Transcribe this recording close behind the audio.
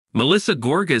Melissa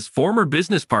Gorga's former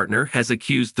business partner has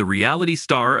accused the reality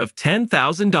star of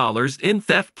 $10,000 in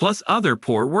theft plus other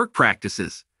poor work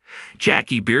practices.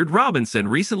 Jackie Beard Robinson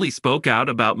recently spoke out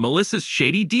about Melissa's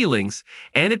shady dealings,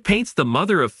 and it paints the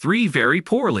mother of three very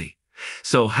poorly.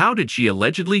 So how did she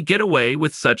allegedly get away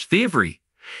with such thievery?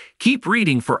 Keep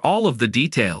reading for all of the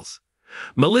details.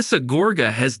 Melissa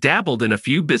Gorga has dabbled in a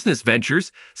few business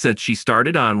ventures since she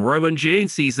started on Rowan J in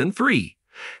Season 3.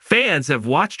 Fans have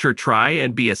watched her try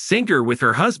and be a singer with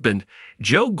her husband,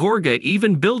 Joe Gorga,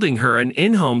 even building her an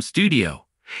in-home studio.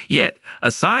 Yet,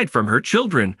 aside from her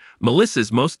children,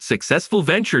 Melissa's most successful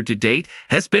venture to date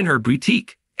has been her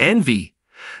boutique, Envy.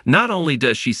 Not only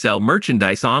does she sell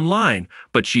merchandise online,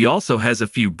 but she also has a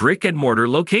few brick-and-mortar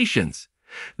locations.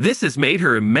 This has made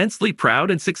her immensely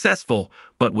proud and successful,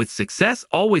 but with success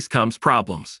always comes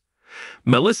problems.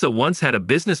 Melissa once had a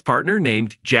business partner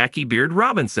named Jackie Beard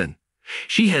Robinson.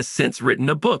 She has since written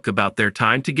a book about their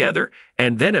time together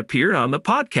and then appeared on the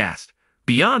podcast,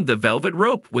 Beyond the Velvet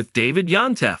Rope with David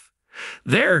Yontef.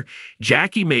 There,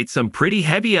 Jackie made some pretty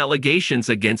heavy allegations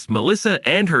against Melissa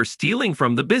and her stealing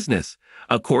from the business,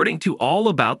 according to All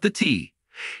About the Tea.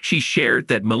 She shared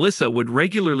that Melissa would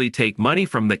regularly take money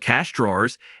from the cash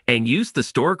drawers and use the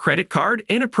store credit card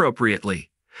inappropriately.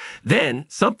 Then,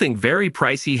 something very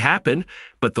pricey happened,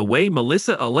 but the way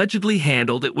Melissa allegedly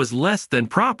handled it was less than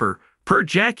proper, per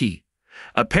Jackie.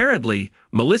 Apparently,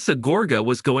 Melissa Gorga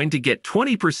was going to get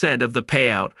 20% of the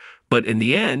payout, but in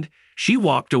the end, she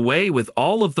walked away with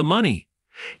all of the money.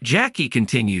 Jackie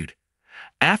continued.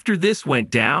 After this went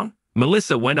down,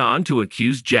 Melissa went on to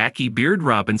accuse Jackie Beard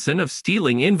Robinson of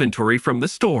stealing inventory from the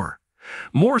store.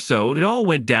 More so, it all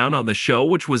went down on the show,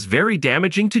 which was very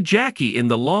damaging to Jackie in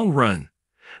the long run.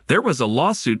 There was a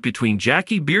lawsuit between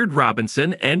Jackie Beard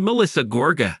Robinson and Melissa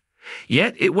Gorga.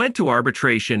 Yet it went to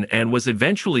arbitration and was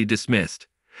eventually dismissed.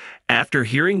 After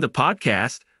hearing the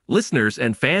podcast, listeners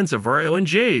and fans of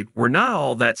R.O.N.J. were not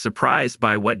all that surprised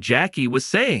by what Jackie was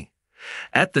saying.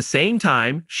 At the same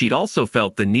time, she'd also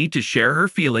felt the need to share her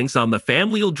feelings on the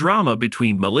familial drama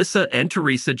between Melissa and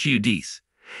Teresa Giudice.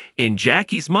 In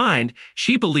Jackie's mind,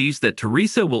 she believes that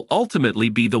Teresa will ultimately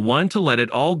be the one to let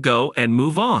it all go and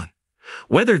move on.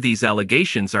 Whether these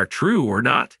allegations are true or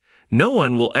not, no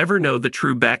one will ever know the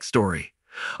true backstory.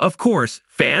 Of course,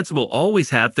 fans will always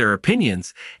have their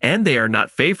opinions, and they are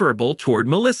not favorable toward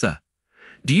Melissa.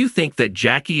 Do you think that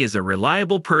Jackie is a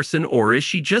reliable person, or is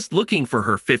she just looking for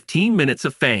her 15 minutes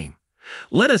of fame?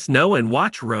 Let us know and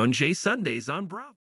watch R.O.N.J. Sundays on Bravo.